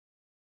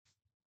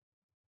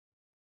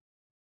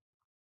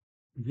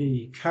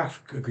The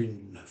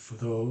Kafkagan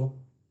fyddo,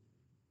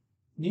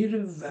 nid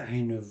y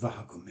fehin y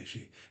fahagwm i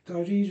si.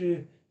 Da nid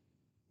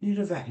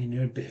y fehin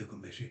y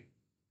behagwm i si.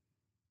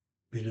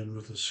 Bydd yn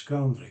rwyd y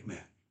sgawndrig me.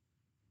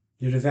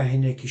 Nid y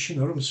fehin y cysyn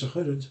o'r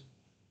ymsachyryd.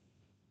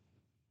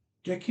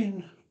 Decyn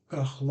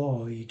gach lo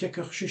I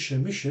decach sisha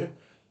misha,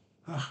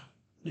 ach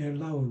ne'r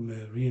lawr me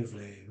rief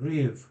le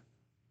rief.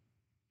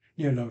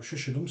 Ne'r lawr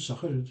sisha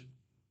ymsachyryd.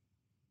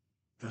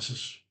 Das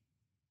is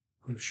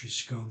Scéilíní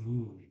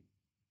Scanrúla.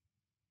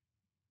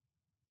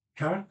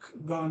 Carc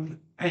gan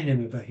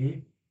enime behi,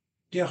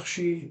 diach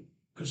si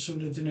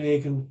gyswlyd yn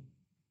egen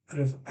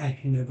rhyf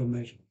ehin ag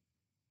ymer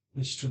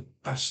Mr.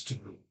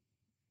 Bastable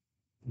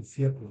yn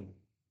fiabl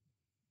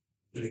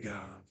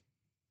brigad.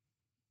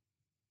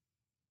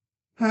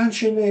 Han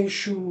sy'n ei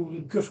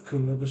siŵl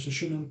gyfcyl agos y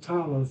sy'n yn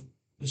talaf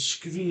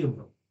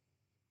ysgrifl.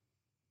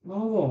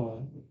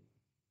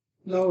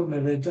 Lawr me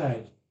le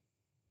daid,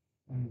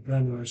 yn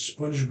brenw ar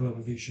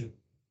SpongeBob y fysio.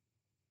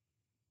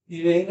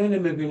 I'r ein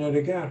enime byn ar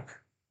y garc.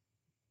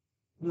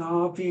 Na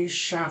fi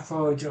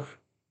siaffoedwch,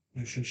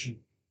 nes ysyn.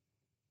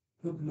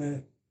 Hwb me,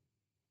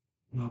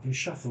 na fi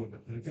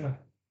siaffoedwch ar y garc.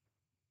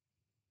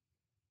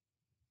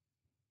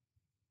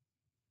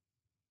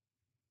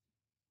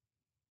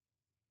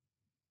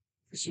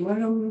 It's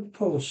my own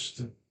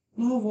poster.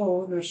 No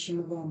war is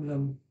in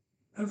them.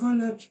 Have I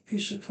let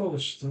piece of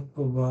toaster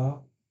go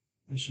war?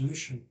 It's a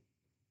mission.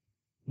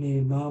 Me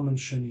mom and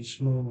shinny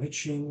small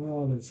hitching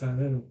wall of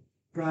farrell.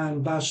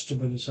 Brian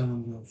Bastable is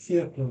on the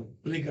Fiaplo,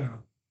 Bligar.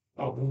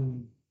 Oh,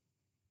 boom.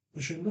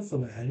 We should look for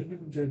the head of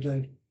it,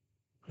 dead.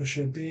 We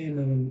should be in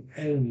an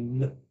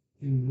elm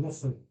in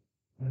Luffle.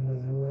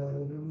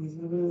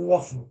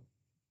 Waffle.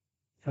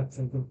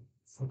 Captain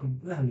fucking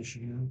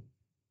vanishing.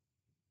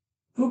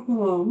 Hook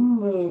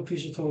me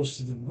piece of toast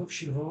to them. Hook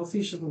she half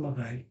piece of them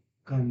right.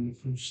 Gan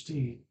from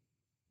Steve.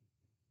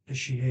 Is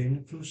she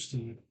heen from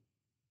Steve?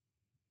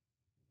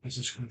 As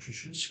a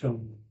Scéilíní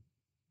Scanrúla.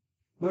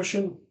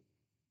 Martian,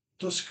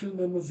 duskel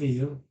me me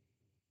veil.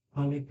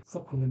 Hanik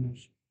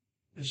fuckliners.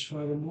 Is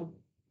far a mo,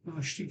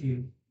 nasty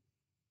deal.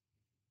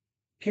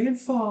 Geen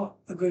fa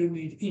a good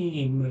meet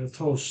met a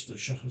toaster,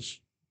 shachas.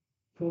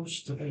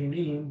 Toaster an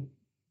eam.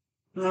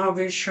 Na,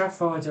 we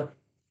shaffader.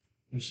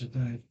 Is a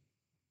died.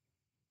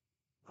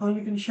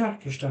 Hanik een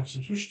sharke straks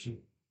een history.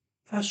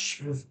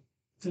 Vastschrift,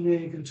 de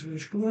negen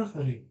terug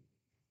gelacheri.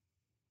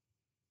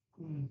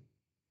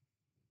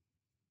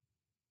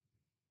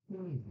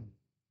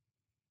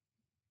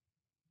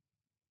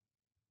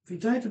 Wie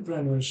died de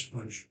brenner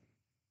sponge?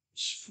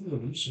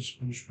 Florence is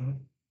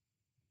SpongeBob.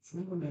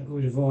 Florence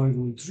ooit de wagen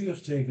goed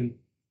terug tegen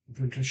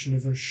de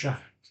Krishnever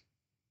schacht.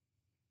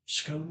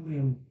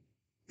 Scanrúla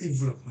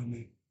ivrig met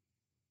me.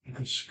 Ik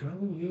kan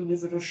Scanrúla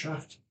never een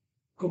schacht.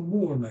 Kom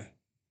moor me.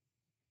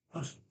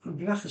 Ach, een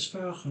blach is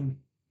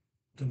vragen.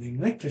 Dan ik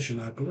nektische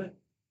nakelen.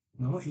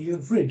 Nou,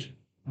 hier vrid.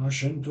 Maar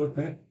zijn doet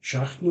me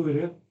schacht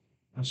noorden.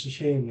 Als ik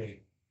heen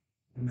mee.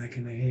 En ik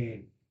kan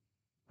heen.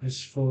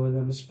 Is voor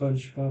them,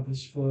 SpongeBob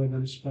is voor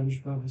them,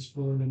 SpongeBob is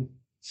voor them.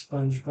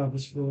 SpongeBob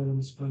is for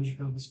them,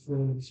 SpongeBob is for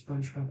them,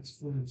 SpongeBob is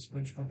for them,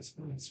 SpongeBob is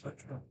for them,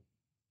 SpongeBob.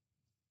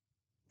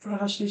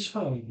 Verhaast is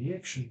fout, die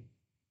action.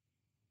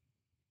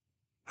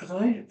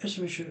 Alleen is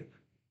misschien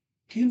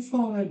geen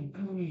val uit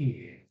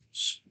boeien.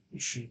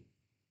 Misschien.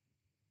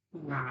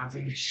 Nou,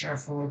 vind ik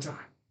zelf voor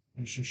toch.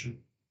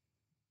 Misschien.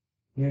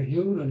 Meer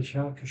heel dan is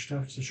elke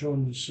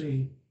station de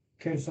zee.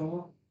 Geen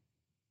val.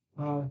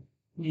 Maar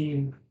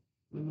niet.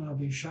 Maar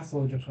wie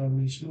schaffen dat gaan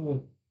we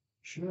snel.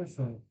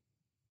 Snel.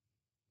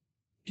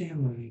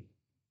 Demory.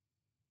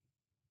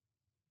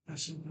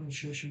 That's a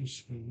pronunciation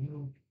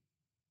spin.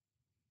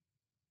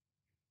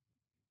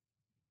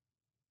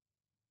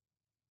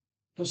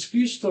 Das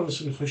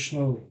Christus in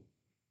Geschnau.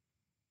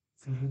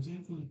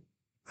 Verdenken.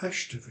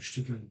 Echte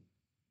verstikken.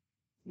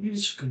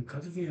 Wilsken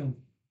katvian.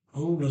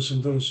 Homeless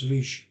en doos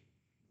wish.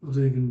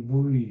 Tegen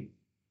boei.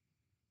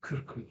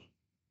 Kirkel.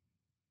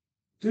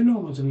 De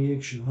naam met een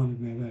action had ik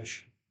mij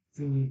weg.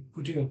 Vind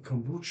ik deel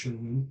kombucha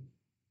win.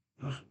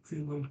 Ach,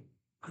 vind wel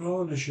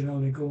chronisch en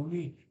al ik ook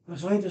niet. Maar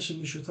zei dat ze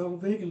me zo tal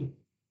wegen.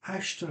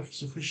 Hashtag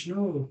ze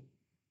versnauwen.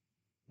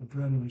 De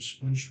brenner is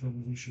SpongeBob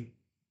visie.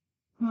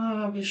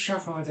 Ah, we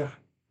schaffen dat.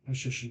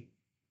 Assissie.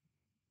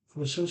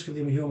 Voor zoals ik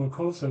die me jonge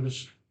koolter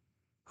is.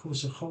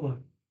 Koos een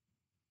golle.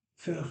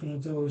 Velgen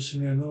het doos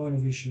en er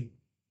nooit visie.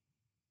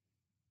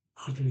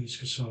 Godlies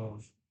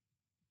gesolved.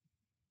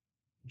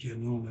 Die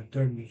noem het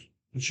dermig.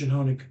 Het zijn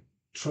honig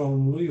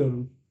troon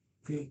leuren.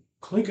 We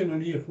klikken aan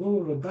die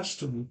vloer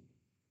beste.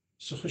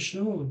 Ze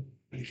gesnauwen.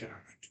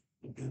 Begaard.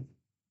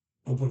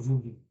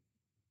 Overwoeden.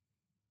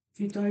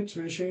 Die tijd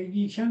waar zij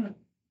niet kennen.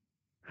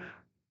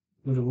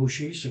 Maar de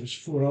woesjes, dat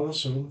is voor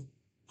alles zo.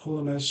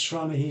 Gewoon met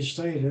schrannen hier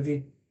steden,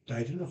 wie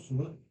tijden nog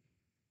wel.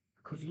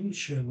 Ik had niet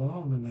zo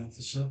lang met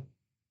het zo.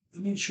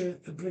 En niet zo,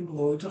 het brengt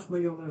leutig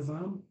met jongen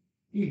van.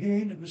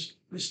 Hierheen, het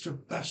was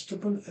Mr.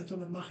 Bastable, en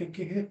dan mag ik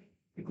hier.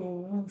 Ik ga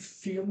gewoon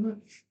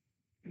filmen.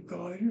 Ik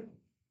ga hier.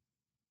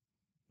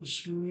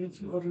 Misschien niet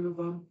worden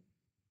van.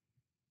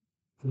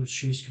 Voor het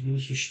schies kan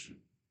je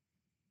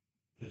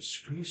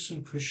Scéilíní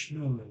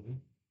Scanrúla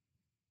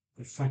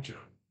go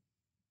faiteach.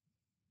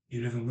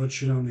 Ní raibh an rud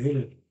sin an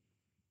héile.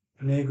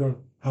 An é gur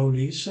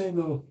thabhlaí sé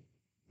nó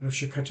raibh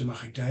sé caite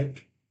amach ag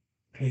deib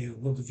pe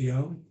rud a bhí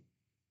ann.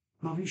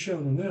 Má bhí sé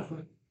an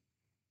éair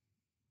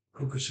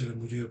cogus ar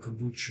an mudéal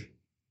kombucha.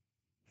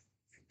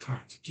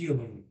 Tart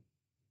díal.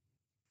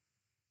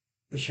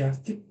 Ba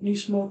chearttic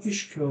níos mó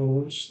isce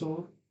ó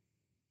stór.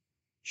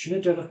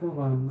 Sinna dearach mar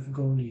bhain a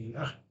gcónaí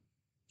ach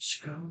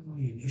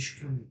scanraíonn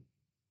isce.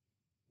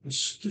 An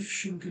stiff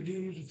sin go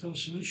léir atá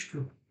san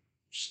isce.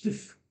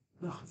 Stiff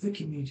nach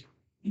bhicimid.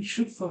 Ní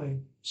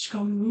siúdfáid.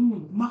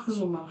 Scanrúla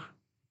machchas amach.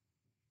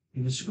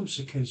 Ní is gom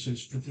sa cén sé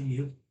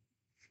fridíal.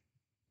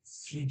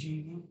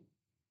 Fridíal.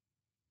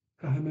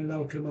 Ga ha mé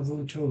láut le a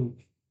bhún tóg.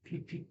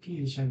 Pí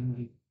is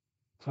henry.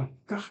 Tá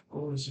gach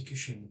óras a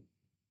sin.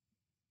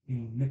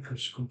 Ní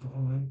microscope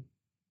áin.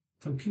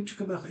 Tá cinnte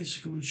goach is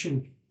go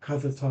sin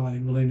cad atá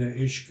ag mlíine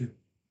isce.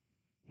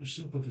 Is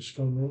bud is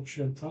Scanrúla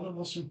sé an tal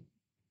wasan.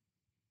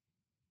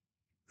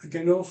 A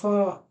gin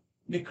ófá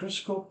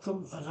microscope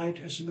them a raid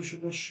is a mis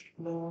leis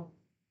lá.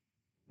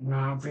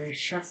 Ná bheith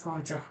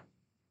seafáideach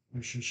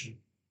mar sin.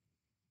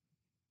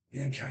 Bí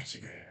an ceart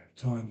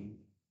tá an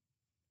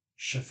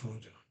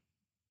seafáideach.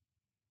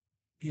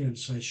 Bí an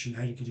sais sin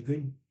aige de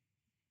gin.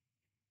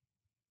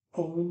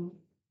 Ón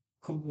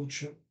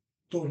kombucha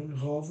dor an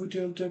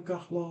ráfudéal de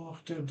gach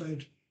lách der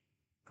deid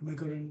go mé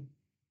gur an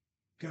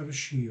gar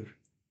sír.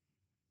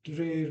 De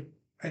réir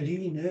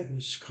alíne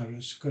is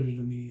caras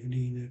golamí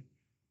alíne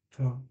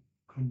tá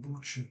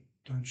kombucha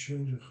dan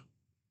séireach.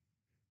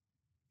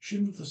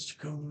 Sin is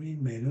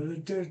Scanrúla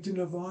mé der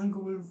duine bháin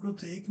go bhfuil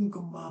rud éigen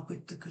go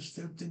mápait agus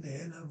der duine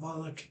eile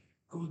bhálach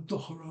go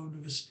dochrán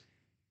agus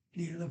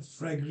níl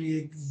freigraí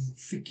ag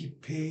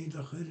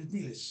Wikipédia a chuir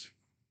nílis.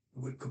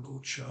 Bhfuil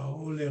kombucha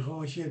ó le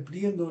ráché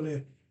blian ó le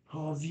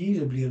há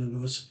víle blian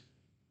an os.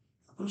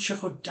 Bhfuil se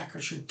chu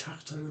dachar sin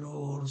tachtar an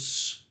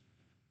óras.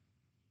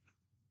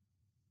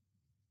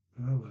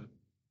 Well.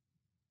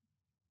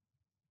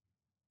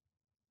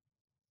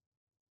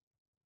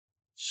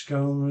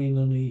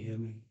 Scanrúla an ihe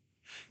mé.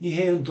 Ní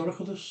hé an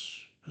dorchadas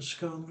a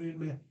Scanrúla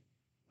mé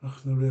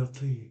ach na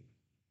réaltaí.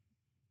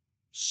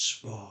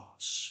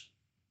 Spás.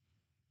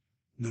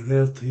 Na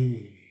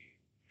réaltaí.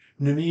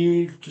 Na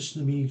míltas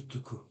na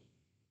míltacha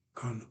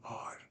can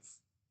áirh.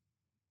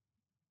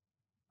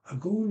 A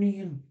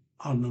gcónaíonn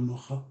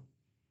anamacha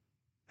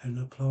ar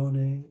na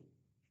plánéid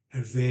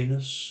ar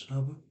Vénus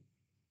aber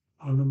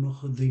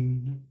anamacha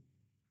daoine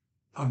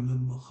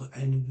anamacha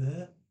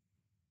enbheith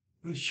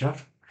ar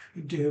searc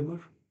i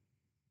démar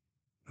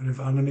ar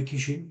bh anamici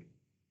sin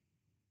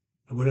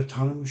a bhfuil a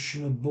tanam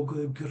sin a boga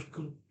a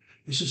ggurcail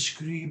is a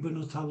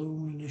scríban a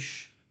talún inis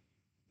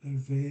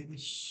ar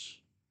Vénus.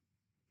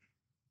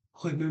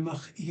 Chuig mé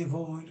meach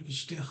íomháin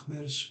agus deach mé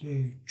a spé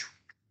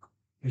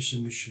is a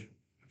mise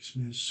agus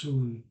mé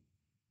súil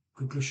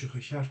go gluiseach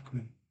a chearc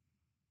mé.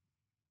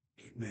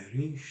 Dúirt mé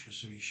ríis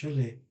as a bhí sé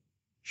le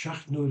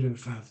seach nóir ar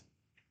fad.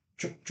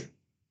 Tjuk, tjuk,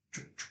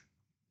 tjuk,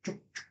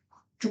 tjuk,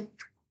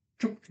 tjuk,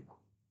 tjuk, tjuk,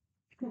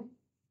 tjuk.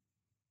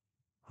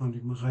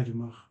 Tháinig mar chaid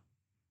amach.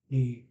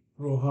 Ní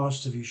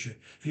róháasta bhí sé.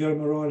 Bhí ar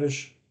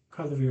marális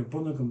cad a bhí ar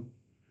bunagam.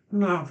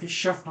 Ná, bhí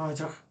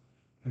seafáideach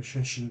ar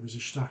sé sin agus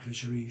isteach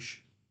leis a ríis.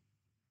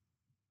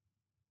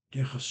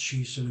 Dechas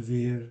síos ar a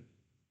bhéir.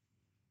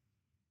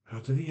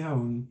 Hat a bhí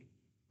ann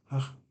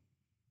ach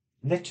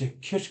nette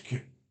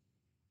kirke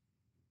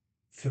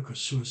ficha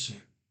suasa.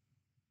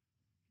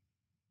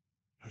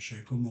 Tá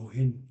sé go mó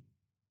hin.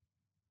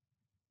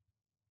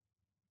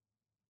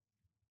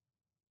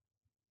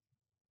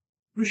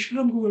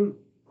 Rislam go bhfuil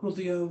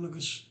rudí ann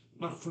agus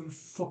nach bfuil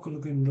focail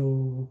agin nó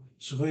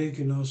sa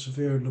réige ná sa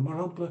bhéir le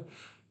mar hampla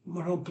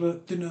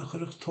duine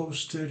chuireach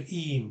tósta ar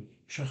ím,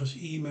 seachas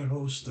ím ar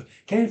hósta.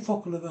 Cén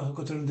focail a bheith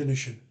go ar an duine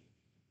sin?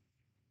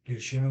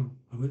 Níl sé ann,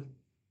 a bhfuil?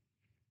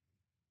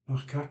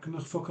 Nach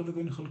cearcanach focail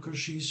agin chun chur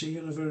síos a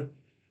dhéanamh ar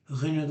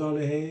ghine dá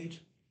le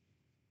héad?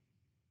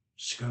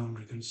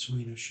 Scanrúla an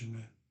smaoine sin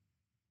mé.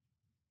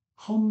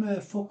 Chum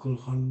mé focail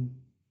chun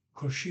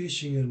chur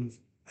síos a dhéanamh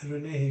ar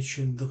an éhéad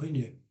sin do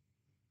ghine.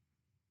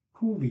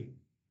 Cúbí.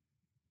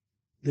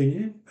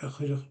 Duine a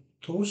chuireach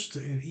tósta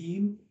ar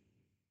ím.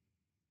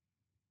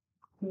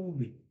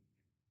 Cúbí.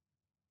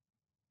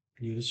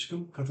 Níl is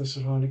gom cad a sa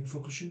tháinig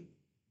focail sin.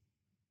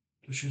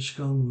 Tá sé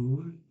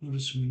Scanrúla nuair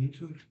a smaoine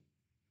túil.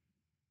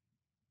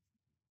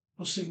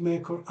 Os ag mé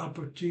chur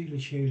abertí le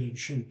chéileann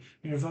sin,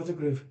 níor bhfad a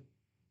gcuibh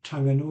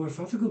teanga nó ar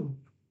fad agam.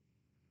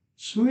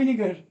 Smaoinnig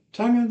ar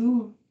teanga nó,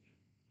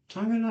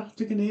 teanga nach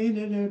de an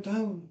éile ar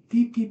dam,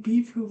 bí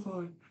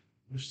flúfáin.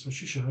 Gus tá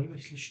si se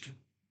halbheith liiste.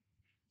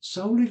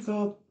 Saolig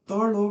gá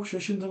darlóg sé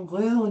sin an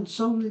ghail an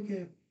saolig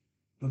é.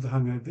 No a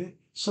hanga be.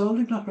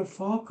 Saolig nach ar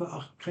fáca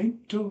ach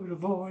ceintú ar a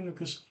bháin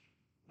agus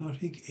nar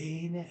hiag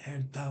éine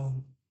ar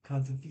dam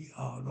cad a bhí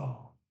árá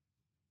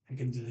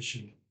ag an duine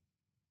sin.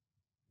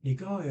 Ní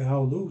gá é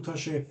hálú tá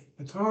sé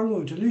a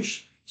tarlú de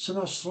lis san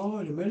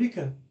Austrráil,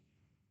 America.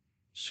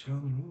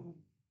 Scanrúla.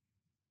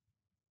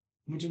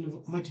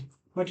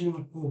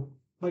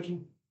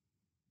 Maidin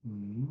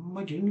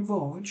Madin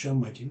bháin se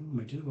madin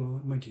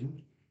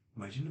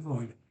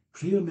bháin.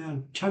 Clíú me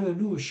an teanna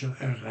nua seo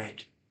ar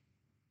ghaid.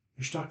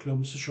 Isteach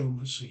lom sa seo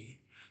mar sí.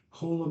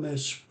 Chola me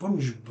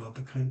SpongeBob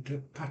a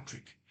caiinte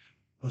Patrick.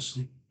 Was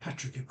ni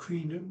Patrick a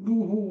Queen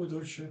boohoo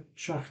door se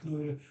seach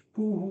nuaire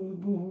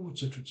boohoo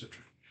etc.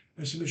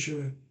 As me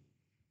se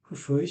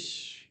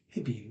chufuis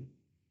hibíú.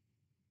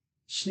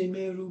 Sní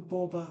méú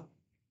boba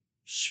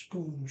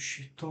spún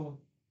sitá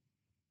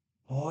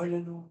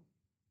áile nó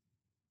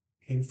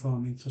cé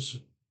fámí tusa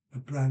a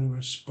breanú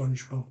a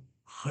SpongeBob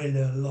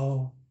chuile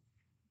lá.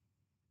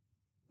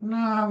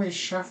 Ná bhí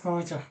se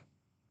fáideach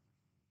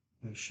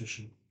sé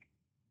sin.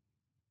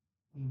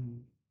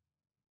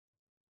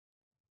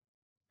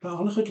 Tá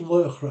annach chud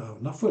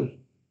luchrá na fuil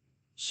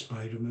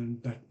Spider-Man,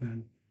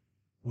 Batman,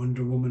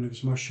 Wonder Woman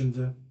agus mar sin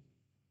de.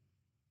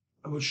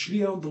 A bhfuil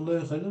slí an de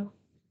luch eile,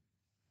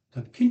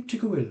 dan cinnte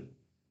go bhfuil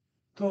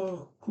tá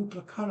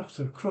cúpla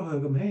charachtar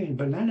crutha go héin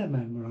Banana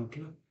Man mar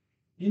ampla.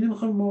 Díanam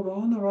chun mór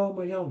an ará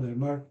mar jaall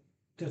mar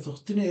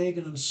deach duine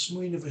éigen an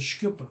smuoine bheith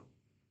sciúpa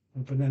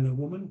an Banana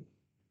Woman.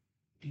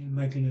 Díanam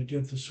me gin a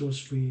deanta suas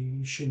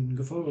faoi sin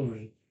go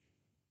fóirí.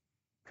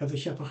 Cad a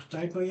cheapach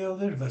daid mar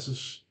jaall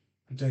versus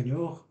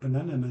dainneoch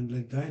Banana Man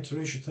le daid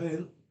rééis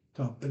tail.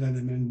 Tá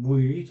Banana Man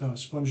buí, tá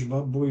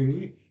SpongeBob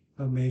buí,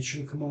 tá méid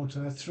sin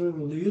cumánta a trú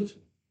líad.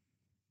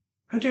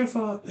 A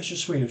déirfá leis a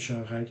smuoineh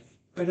seo ghaid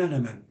Banana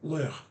Man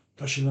luch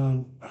tá sin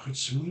an a chud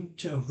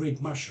smuointe a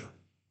réad mar seo.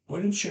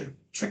 Bhain sé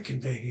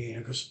trecin dé hé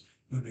agus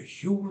nu na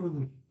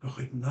hiúlan go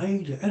chud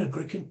naide ar a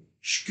gricin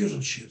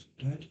sciúlan siad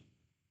deid.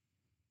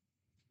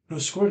 No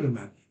Squirrel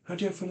Man, a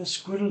déirfá le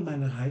Squirrel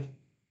Man a ghaid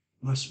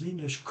mas mín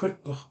leis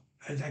cuitbach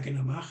a legan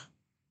amach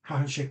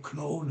chaan sé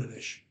cnóna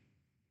leis.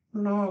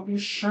 Ná bhí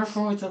se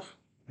fáideach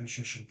an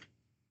sé sin.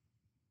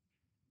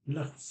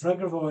 Le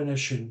freigar bháin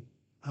sin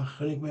a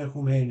chunig mé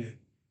chumhéine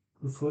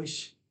go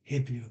fuis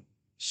hebiú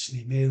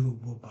sní méú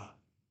boba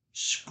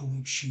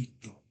spún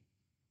sító.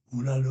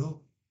 Úla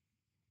lo,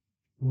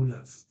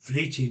 úla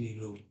flétíní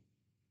lo.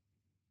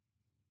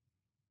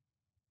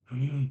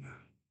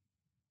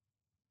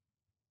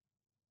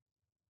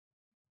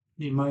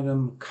 Ní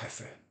maidam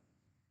café.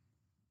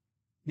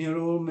 Ní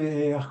ró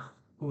mé ach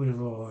úr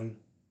bháin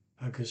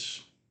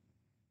agus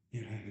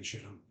níor hagan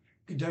siadam.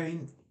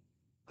 Gdain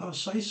tá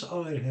 6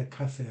 áirithe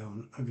café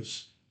an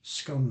agus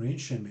scanraon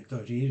sin me dá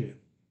ríre.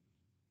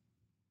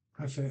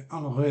 Café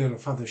an réir a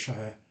fada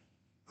se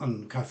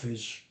an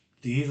cafés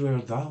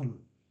dír dán.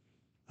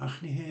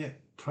 Ach ní hé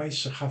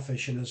price a café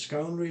sin a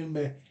scanraon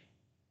me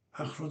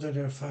ach rud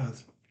ar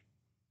fad.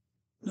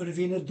 Nuair a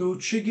bhína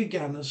dút si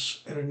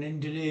ganas ar an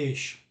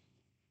Indonéis,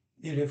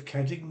 ní raibh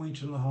cedig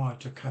muinte le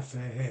háit a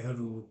café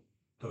héarú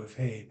dóibh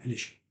hé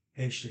inis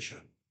éiste se.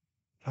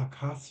 Tá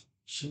cath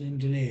san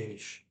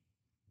Indonéis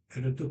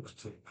ar a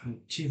dúchtar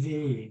an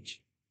tivéid.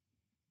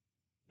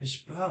 Is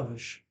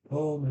bláis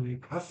fóna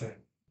café.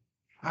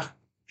 Ach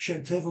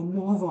sé taobh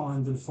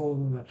móháin den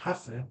fóna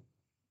café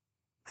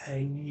a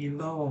ní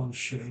lán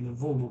sé ina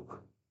bhóg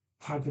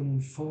hagan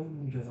an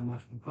fóna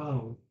amach an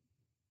báil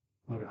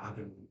mar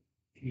hagan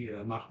í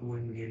amach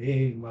bhain go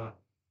léir má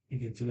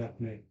igen tú leat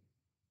mé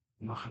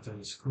amach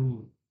an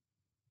scrúil.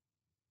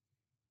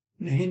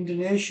 Na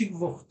Indonéisiigh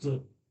bhuachta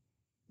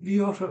bhí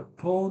ortha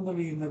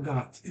pónaí na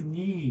gat I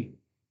ní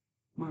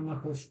mar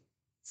nach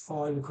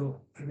fáil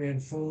go a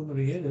bhéon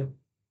fónaí eile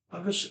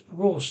agus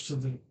rósta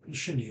an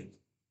sinnéad.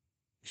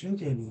 Sin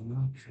déanú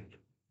ná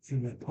hí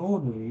me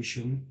pónaí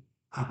sin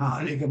a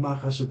tháinig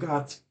amach as a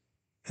gat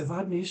a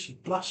bhd níos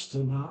blasta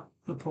ná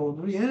na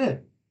pónaí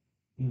eile.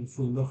 Ní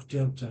fuail nach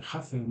déanta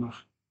chafe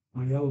amach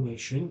mar jaall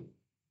sin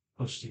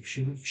postigh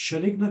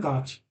sinnig na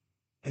gat.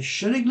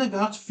 Sinnig na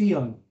gat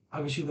fian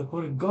agus iad a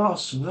chuir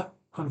gásanna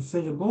chun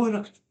féidir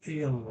móireacht a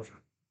dhéanamhar.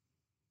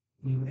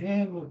 Ní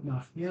éonmh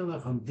nach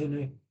níalach an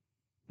duine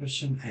ar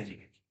san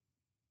airigid.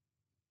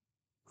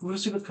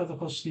 Cuas go cad a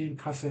chosníon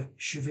cafe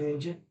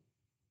sivéide,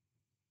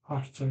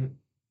 hartar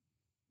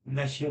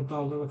leithia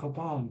 $1 a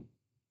copán.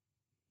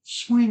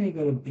 Smuoinnig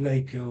ar a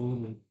bleice ó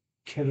an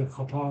ceir a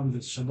copán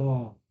vid sa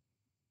lá.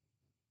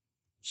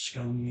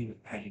 Scéilíní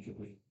airigid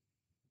bhí.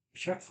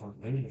 Seach fád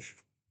leilis.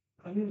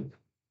 Airigid.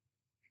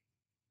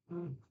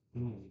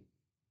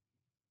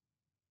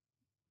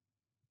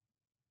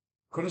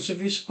 Conas a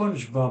bhí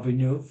SpongeBob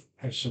inniuh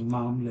ar sa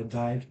mám le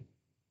daid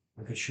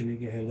agus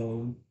sinnig a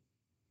helón.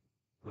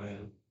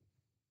 Well,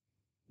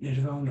 níor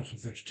bhánach a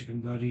bheiste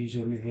an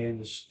daríide na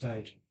héanas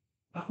daid.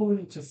 A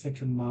chuairn te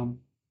feic an mám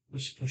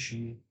is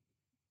pluisií.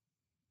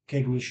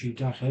 Cé bhfuil sí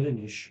dach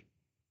eilenis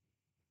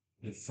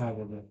le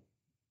fabhar le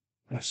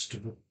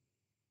festival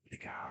le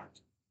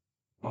gard.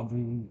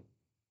 Babún,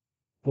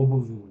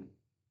 bobabún,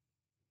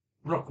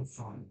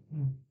 rockafán,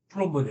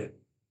 bromide,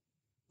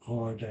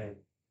 háirdaid.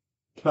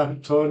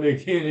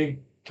 Plantónig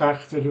hénig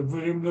taachtar a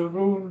bhuirim le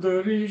rún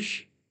de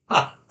ríis.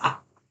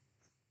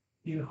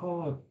 Níor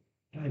háir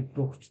daid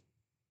bocht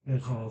le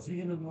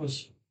gábhíon an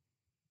was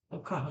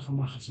ó caithach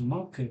amach as an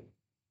mácha.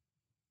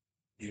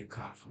 Níor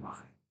caithach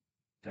amach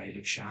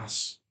daidig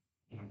seas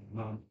an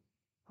mám.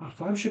 Ach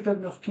fáim sé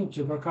bed nach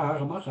cinnte bar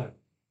caithach amach.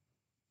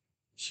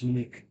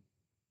 Sminik,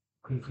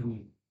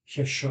 kuchen,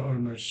 chesje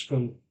armer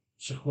skul,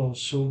 zich wel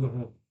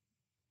zogen.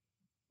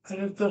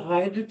 En op de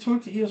rijden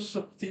tot eerst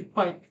op die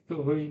pijk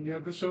doorheen,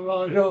 ja, zo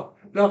wel, ja,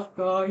 dag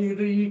daar,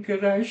 hier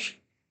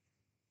reis.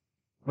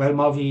 Wel,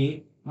 maar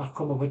wie, maar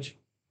kom op het,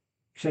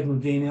 ik zeg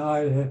nog die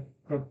hele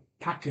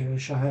pakken,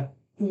 als je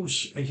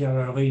oes, ik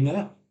ga erin,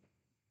 hè.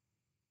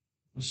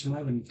 Dat is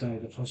mij niet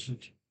tijd, dat was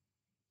het.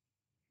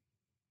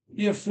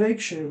 Hier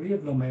vleekje,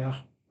 weer nog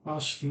meer.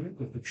 Als je,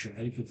 dat ik je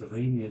eigenlijk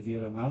erin,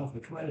 weer een half,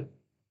 ik wel.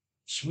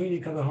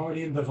 Sminik had er hard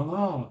in de van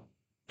halen.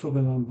 Toen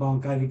ben een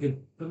bank eigenlijk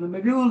een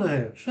miljoen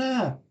heeft,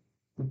 ja.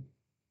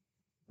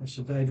 Als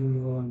ze dat doen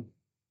gewoon.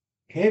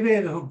 Hij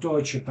weet ook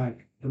Deutsche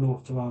Bank, de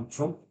hoogte van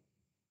Trump.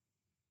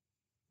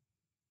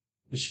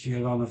 Dus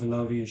 4 aan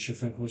verloren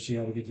chauffeur was hij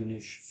eigenlijk er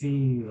niet.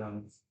 4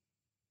 aan.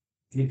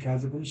 Die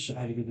krijgen ons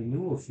eigenlijk de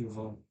nieuwe 4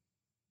 van.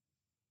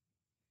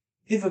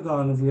 Even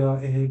gaan we ja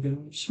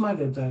eigen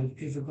smalle tijd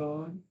even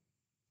gaan.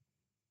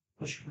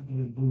 Als je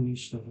de boeien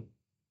stoppen.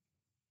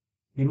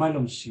 Je mag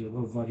hem zien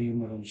of waar je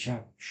maar een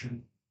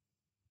schaapje.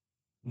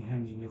 Die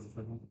hebben ze even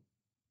van.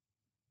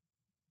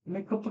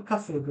 Een kopje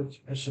koffie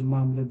goed als een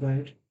man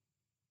erbij.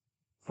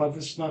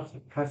 Wat nacht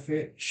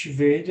koffie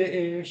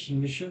Zweden is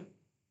niet.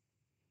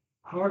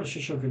 Harde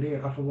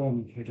chocolade, ach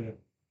gewoon hele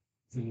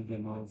vinden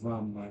dem al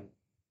warm bij.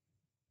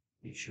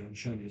 Die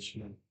schön ist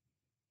mir.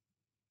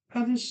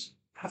 Dat is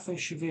koffie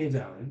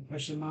Zweden,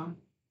 als een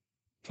man.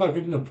 Plug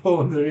in de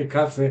pondere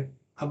koffie,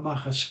 en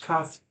mag een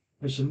skat,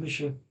 als een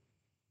misje.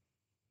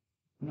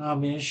 Nou,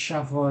 meer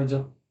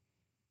schafwoorden.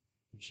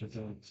 Is het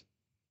uit.